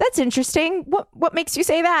 that's interesting. What makes you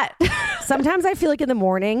say that? Sometimes I feel like in the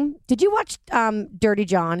morning. Did you watch Dirty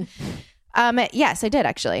John? Yes, I did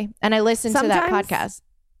actually. And I listened to that podcast.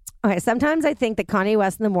 Okay. Sometimes I think that Kanye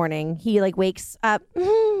West in the morning, he like wakes up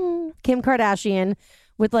Kim Kardashian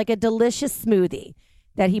with like a delicious smoothie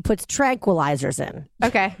that he puts tranquilizers in.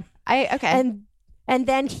 Okay. And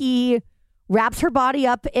then he wraps her body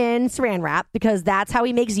up in saran wrap because that's how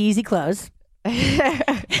he makes Yeezy clothes.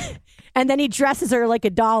 And then he dresses her like a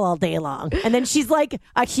doll all day long. And then she's like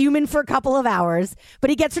a human for a couple of hours. But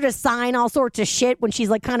he gets her to sign all sorts of shit when she's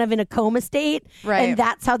like kind of in a coma state. Right. And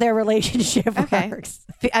that's how their relationship works.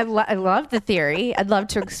 I love the theory. I'd love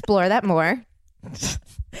to explore that more.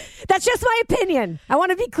 That's just my opinion. I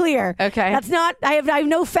want to be clear. Okay. That's not, I have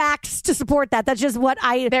no facts to support that. That's just what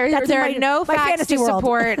there are no facts to world.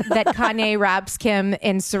 Support that Kanye wraps Kim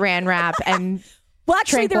in saran wrap and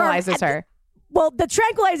tranquilizes her. Well, the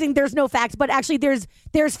tranquilizing, there's no facts, but actually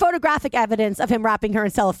there's photographic evidence of him wrapping her in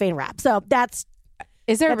cellophane wrap. So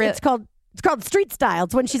is there really? It's called street style.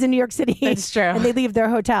 It's when she's in New York City. That's true. And they leave their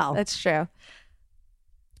hotel. That's true.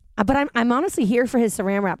 But I'm honestly here for his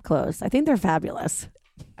saran wrap clothes. I think they're fabulous.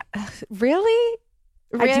 Really?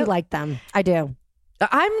 I do like them. I do.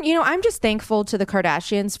 I'm just thankful to the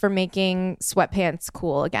Kardashians for making sweatpants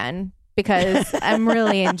cool again because I'm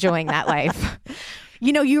really enjoying that life.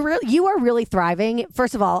 You know, you are really thriving.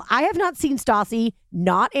 First of all, I have not seen Stassi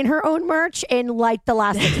not in her own merch in like the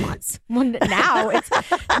last 6 months. Well, now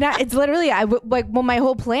it's literally my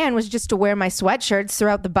whole plan was just to wear my sweatshirts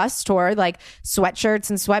throughout the bus tour, like sweatshirts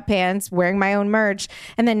and sweatpants, wearing my own merch.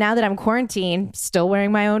 And then now that I'm quarantined, still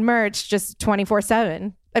wearing my own merch, just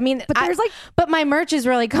 24/7. I mean, but my merch is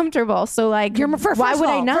really comfortable. So like, why would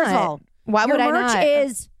I not? First of all, why would I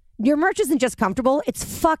not? Your merch isn't just comfortable. It's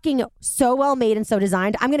fucking so well made and so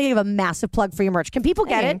designed. I'm going to give a massive plug for your merch. Can people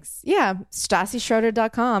get it? Yeah.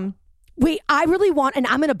 StassiSchroeder.com. Wait, I really want, and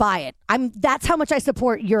I'm going to buy it. That's how much I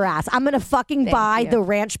support your ass. I'm going to fucking buy the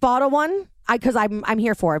ranch bottle one because I'm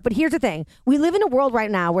here for it. But here's the thing. We live in a world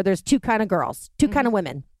right now where there's two kind of girls, two kind of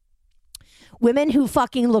women. Women who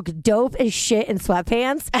fucking look dope as shit in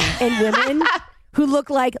sweatpants and women who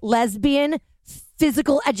look like lesbian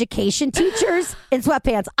physical education teachers in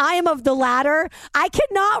sweatpants. I am of the latter. I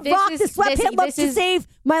cannot rock the sweatpant look to save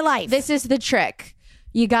my life. This is the trick.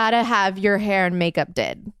 You gotta have your hair and makeup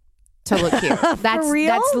did to look cute.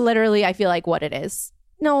 That's literally, I feel like, what it is.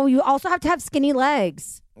 No, you also have to have skinny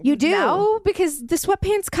legs. You do. No, because the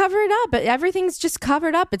sweatpants cover it up. Everything's just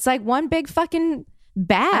covered up. It's like one big fucking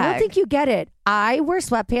bag. I don't think you get it. I wear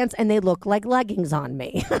sweatpants and they look like leggings on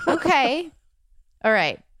me. Okay. All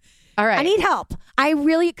right. All right. I need help.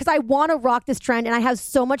 Because I want to rock this trend, and I have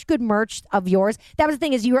so much good merch of yours. That was the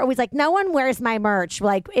thing, is you were always like, no one wears my merch.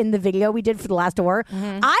 Like in the video we did for the last tour.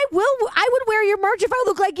 Mm-hmm. I would wear your merch if I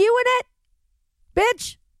look like you in it.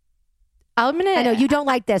 Bitch. I know you don't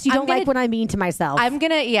like this. You don't like when I'm mean to myself.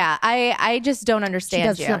 I just don't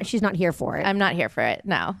understand you. She's not here for it. I'm not here for it.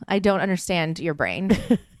 No, I don't understand your brain.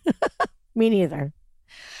 Me neither.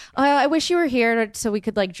 I wish you were here so we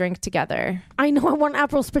could like drink together. I know. I want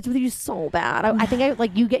Aperol Spritz with you so bad. I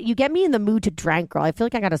think you get me in the mood to drink, girl. I feel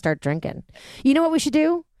like I got to start drinking. You know what we should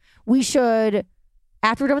do? We should,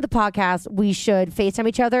 after we're done with the podcast, we should FaceTime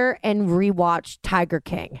each other and rewatch Tiger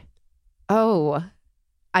King. Oh,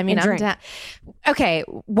 I mean, I'm down. Okay,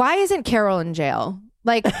 why isn't Carol in jail?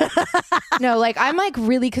 Like, no, like I'm like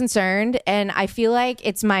really concerned, and I feel like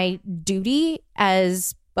it's my duty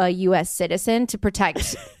as a U.S. citizen to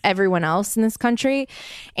protect everyone else in this country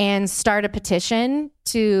and start a petition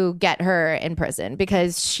to get her in prison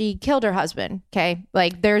because she killed her husband. Okay.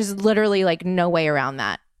 Like there's literally like no way around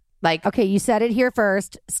that. Like, okay, you said it here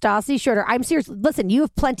first. Stassi Schroeder, I'm serious. Listen, you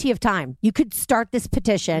have plenty of time. You could start this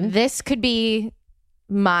petition. This could be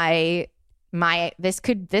I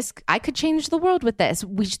could change the world with this.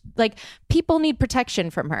 People need protection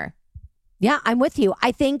from her. Yeah, I'm with you.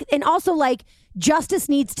 I think, and also like justice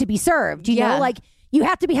needs to be served. You know, like you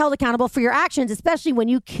have to be held accountable for your actions, especially when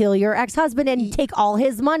you kill your ex-husband and take all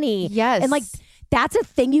his money. Yes. And like, that's a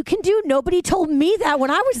thing you can do. Nobody told me that when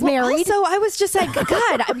I was married. So I was just like,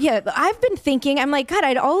 God, I've been thinking, I'm like, God, I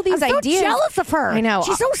had all these ideas. I'm so jealous of her. I know.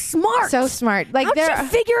 She's so smart. So smart. Like, how'd she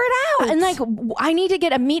figure it out? And like, I need to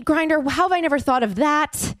get a meat grinder. How have I never thought of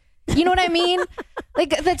that? You know what I mean? Like,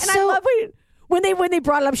 that's and so... I love when they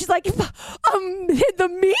brought it up, she's like, the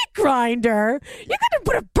meat grinder. You couldn't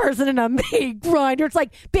put a person in a meat grinder. It's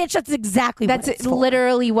like, bitch, that's exactly what it's for.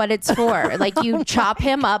 Literally what it's for. Like you chop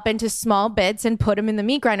him up into small bits and put him in the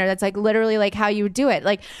meat grinder. That's like literally like how you would do it.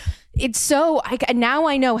 Like it's so, now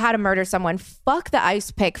I know how to murder someone. Fuck the ice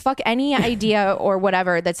pick. Fuck any idea or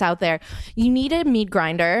whatever that's out there. You need a meat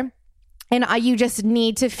grinder. And you just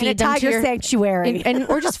need to feed them to your sanctuary,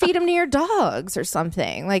 or just feed them to your dogs or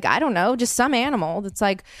something. Like I don't know, just some animal that's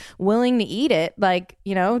like willing to eat it. Like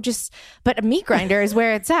but a meat grinder is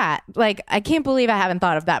where it's at. Like I can't believe I haven't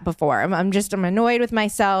thought of that before. I'm annoyed with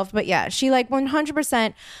myself. But yeah, she like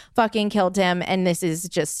 100% fucking killed him, and this is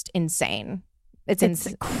just insane.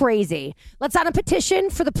 It's crazy. Let's sign a petition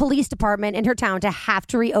for the police department in her town to have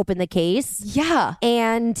to reopen the case. Yeah.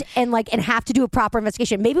 And have to do a proper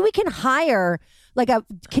investigation. Maybe we can hire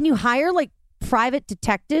can you hire like private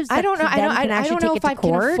detectives? I don't know. I don't know if I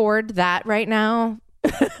can afford that right now.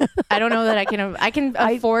 I don't know that I can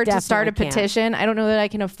afford to start a petition. I don't know that I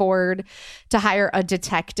can afford to hire a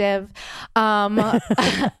detective or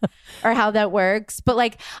how that works. But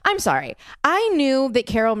like, I'm sorry. I knew that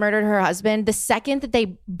Carol murdered her husband the second that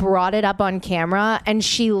they brought it up on camera, and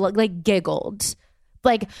she like giggled.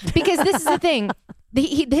 Like, because this is the thing.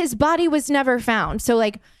 His body was never found. So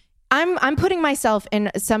like, I'm putting myself in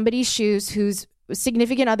somebody's shoes whose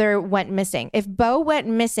significant other went missing. If Bo went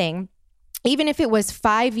missing, even if it was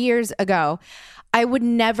 5 years ago, I would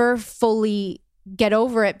never fully get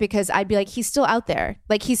over it because I'd be like, he's still out there.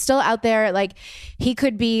 Like, he's still out there. Like, he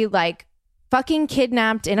could be like fucking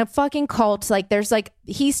kidnapped in a fucking cult. Like,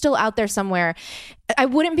 he's still out there somewhere. I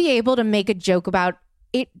wouldn't be able to make a joke about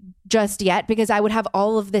it just yet because I would have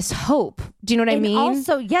all of this hope. Do you know what I mean?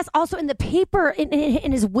 Also in the paper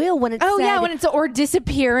in his will when it's when it's or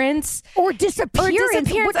disappearance. I'm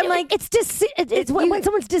like it's when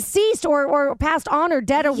someone's deceased or passed on or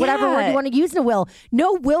dead or whatever word you want to use in a will.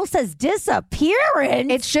 No will says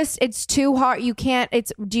disappearance. It's too hard. You can't.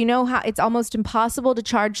 Do you know how it's almost impossible to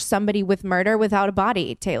charge somebody with murder without a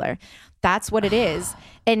body, Taylor? That's what it is.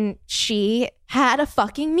 And she had a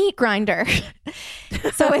fucking meat grinder.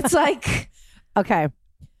 So it's like, okay,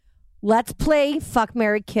 let's play Fuck,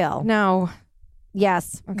 Marry, Kill. No.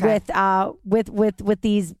 Yes. Okay. With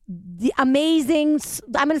the amazing,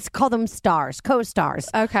 I'm going to call them co-stars.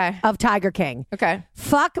 Okay. Of Tiger King. Okay.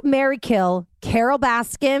 Fuck, Marry, Kill. Carol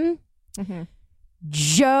Baskin. Mm-hmm.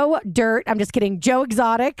 Joe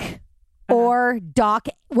Exotic. Or Doc,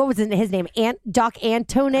 what was his name? Doc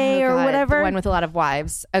Antone or whatever. The one with a lot of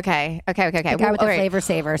wives. Okay. The guy with the flavor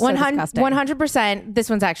saver. So 100%. This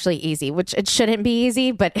one's actually easy, which it shouldn't be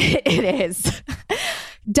easy, but it is.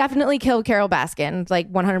 Definitely kill Carol Baskin,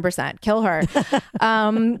 like 100%. Kill her.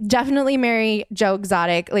 Definitely marry Joe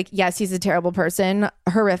Exotic. Like, yes, he's a terrible person,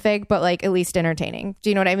 horrific, but like at least entertaining.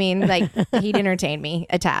 Do you know what I mean? Like, he'd entertain me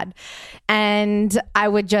a tad. And I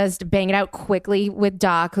would just bang it out quickly with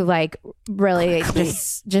Doc, who like really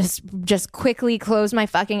just quickly close my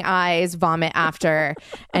fucking eyes, vomit after,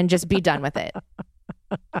 and just be done with it.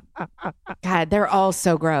 God, they're all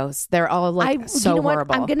so gross. They're all like so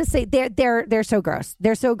horrible. I'm gonna say they're so gross.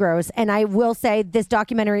 They're so gross. And I will say this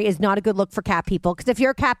documentary is not a good look for cat people, because if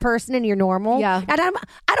you're a cat person and you're normal, yeah, and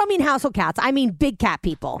I don't mean household cats. I mean big cat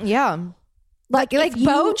people. Yeah. Like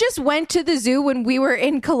Bo just went to the zoo when we were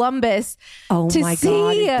in Columbus. Oh my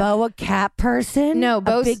God, is Bo a cat person? No,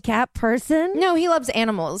 Bo's a big cat person. No, he loves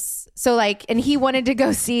animals. So like, and he wanted to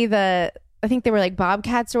go see I think they were like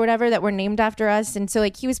bobcats or whatever that were named after us. And so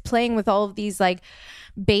like he was playing with all of these like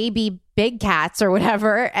baby big cats or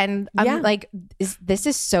whatever. And I'm like, this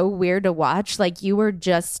is so weird to watch. Like, you were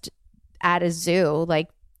just at a zoo. Like,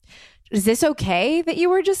 is this okay that you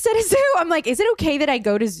were just at a zoo? I'm like, is it okay that I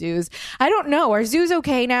go to zoos? I don't know. Are zoos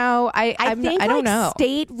okay now? I don't know.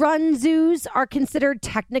 State-run zoos are considered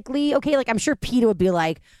technically okay. Like, I'm sure PETA would be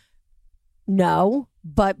like, no,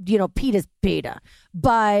 but you know, PETA's PETA.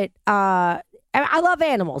 But I love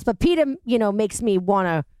animals, but PETA, you know, makes me want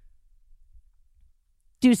to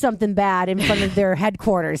do something bad in front of their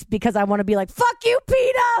headquarters, because I want to be like, fuck you,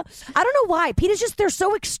 PETA. I don't know why. PETA's just, they're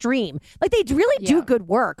so extreme. Like, they really do good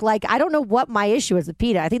work. Like, I don't know what my issue is with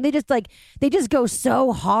PETA. I think they just go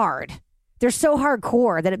so hard. They're so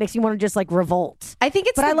hardcore that it makes me want to just like revolt. I think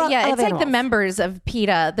it's I love like animals. the members of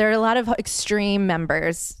PETA. There are a lot of extreme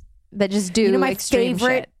members that just do extreme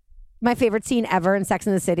shit. My favorite scene ever in Sex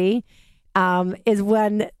and the City is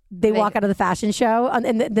when they walk out of the fashion show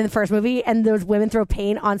in the first movie, and those women throw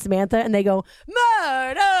paint on Samantha and they go,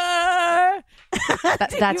 murder.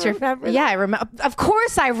 That's your remember? Yeah, I remember. Of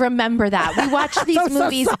course, I remember that. We watch these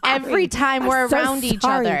movies every time we're around each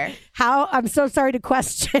other. I'm so sorry to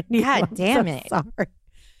question you. God damn it. Sorry.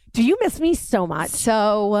 Do you miss me so much?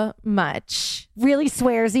 So much. Really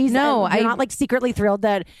swearsies? No, you're not like secretly thrilled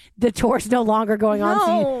that the tour's no longer going on,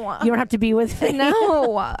 so you don't have to be with me.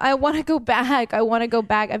 No, I want to go back.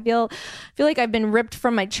 I feel like I've been ripped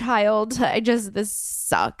from my child. This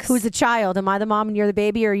sucks. Who's the child? Am I the mom and you're the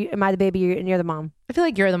baby, or am I the baby and you're the mom? I feel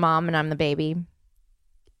like you're the mom and I'm the baby.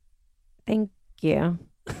 Thank you.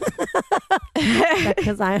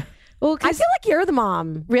 Because I feel like you're the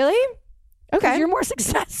mom. Really? Okay. You're more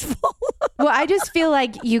successful. Well, I just feel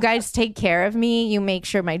like you guys take care of me. You make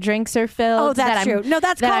sure my drinks are filled. Oh, that's true. No,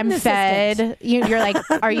 that's that I'm fed. You're like,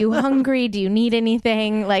 are you hungry? Do you need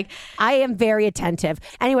anything? Like, I am very attentive.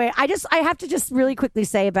 Anyway, I have to just really quickly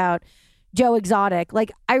say about Joe Exotic.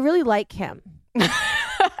 Like, I really like him.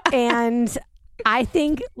 And I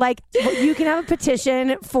think like you can have a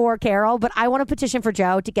petition for Carol, but I want a petition for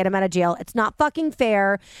Joe to get him out of jail. It's not fucking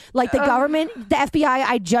fair. Like, the government, the FBI,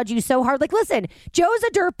 I judge you so hard. Like, listen, Joe's a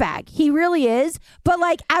dirtbag. He really is. But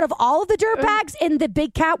like, out of all of the dirtbags in the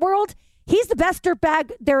big cat world, he's the best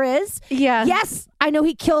dirtbag there is. Yeah. Yes, I know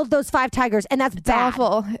he killed those 5 tigers, and that's bad.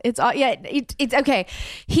 Awful. It's okay. That's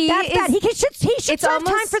bad. He should serve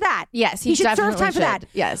time for that. Yes, he should serve time for that.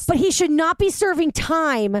 Yes, but he should not be serving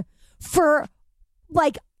time for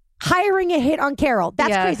like hiring a hit on Carol.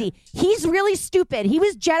 That's crazy. He's really stupid. He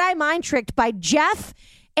was Jedi mind tricked by Jeff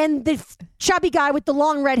and the chubby guy with the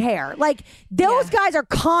long red hair. Like, those guys are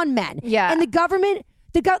con men. Yeah. And the government,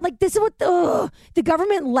 this is what the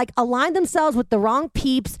government like aligned themselves with the wrong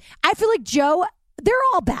peeps. I feel like Joe, they're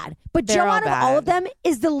all bad, but Joe out of all of them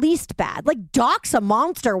is the least bad. Like, Doc's a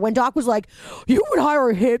monster. When Doc was like, you would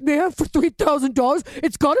hire a hitman for $3,000,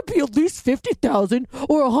 it's got to be at least 50,000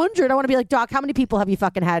 or 100. I want to be like, Doc, how many people have you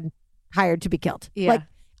fucking had hired to be killed? Yeah. Like,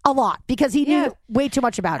 a lot, because he knew way too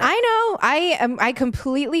much about it. I know. I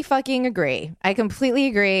completely fucking agree. I completely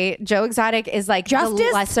agree. Joe Exotic is like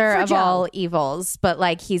the lesser of all evils, but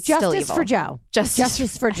like, he's still evil. Justice for Joe.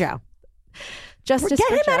 Justice for Joe. Justice Get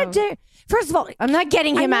for him Joe. out of jail. First of all, I'm not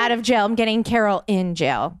getting him out of jail. I'm getting Carol in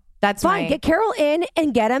jail. That's fine. Get Carol in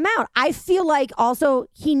and get him out. I feel like also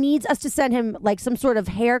he needs us to send him like some sort of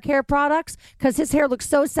hair care products, because his hair looks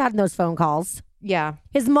so sad in those phone calls. Yeah.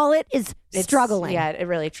 His mullet is struggling. Yeah, it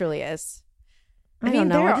really truly is. I don't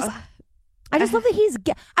know. I just love that he's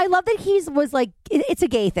gay. I love that was like, it's a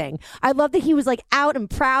gay thing. I love that he was like out and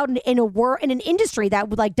proud in an industry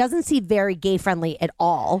that like doesn't seem very gay friendly at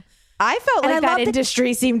all. I felt And like I that love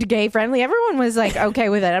industry seemed gay friendly. Everyone was like okay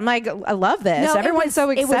with it. I'm like, I love this. No, Everyone's so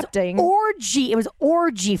accepting. It was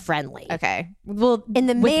orgy friendly. Okay. Well, In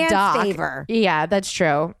the with man's Doc, favor. Yeah, that's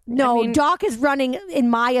true. No, I mean, Doc is running, in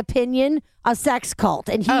my opinion, a sex cult,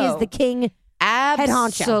 and he is the king. Head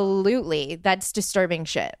honcho. Absolutely. That's disturbing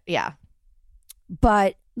shit. Yeah.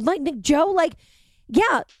 But like Joe, like,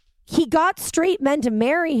 yeah, he got straight men to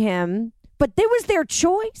marry him, but there was their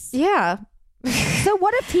choice. Yeah. So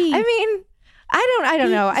what if he? I mean, I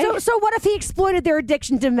don't know. So what if he exploited their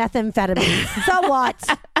addiction to methamphetamine? So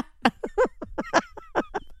what?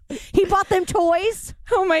 He bought them toys.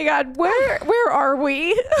 Oh my God, where are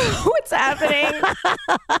we? What's happening?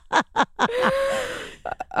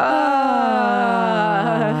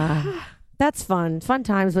 That's fun. Fun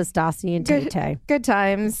times with Stassi and Tay. Good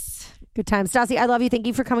times. Good times. Stassi, I love you. Thank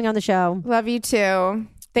you for coming on the show. Love you too.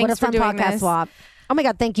 Thanks what a for fun doing podcast this. swap. Oh my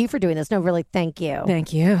God, thank you for doing this. No, really, thank you.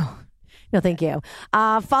 Thank you. No, thank you.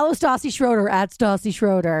 Follow Stassi Schroeder at Stassi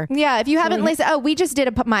Schroeder. Yeah, if you haven't listened, we just did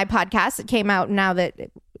my podcast. It came out now that.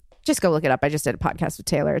 Just go look it up. I just did a podcast with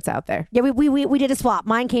Taylor. It's out there. Yeah, we did a swap.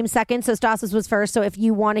 Mine came second, so Stassi's was first. So if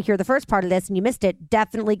you want to hear the first part of this and you missed it,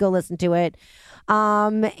 definitely go listen to it.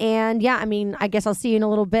 And yeah, I mean, I guess I'll see you in a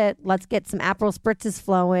little bit. Let's get some Aperol spritzes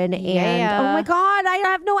flowing. And oh my God, I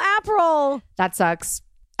have no Aperol. That sucks.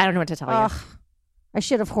 I don't know what to tell you. I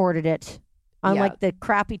should have hoarded it. Unlike the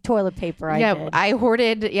crappy toilet paper I did. I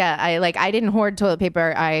hoarded. Yeah, I didn't hoard toilet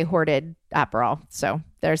paper. I hoarded Aperol. So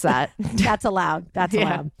there's that. That's allowed. That's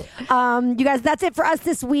allowed. You guys, that's it for us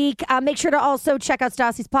this week. Make sure to also check out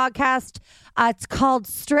Stassi's podcast. It's called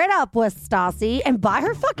Straight Up with Stassi, and buy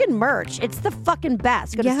her fucking merch. It's the fucking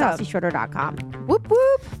best. Go to StassiSchroeder.com. Whoop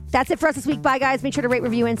whoop. That's it for us this week. Bye, guys. Make sure to rate,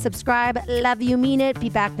 review, and subscribe. Love you, mean it.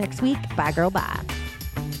 Be back next week. Bye, girl. Bye.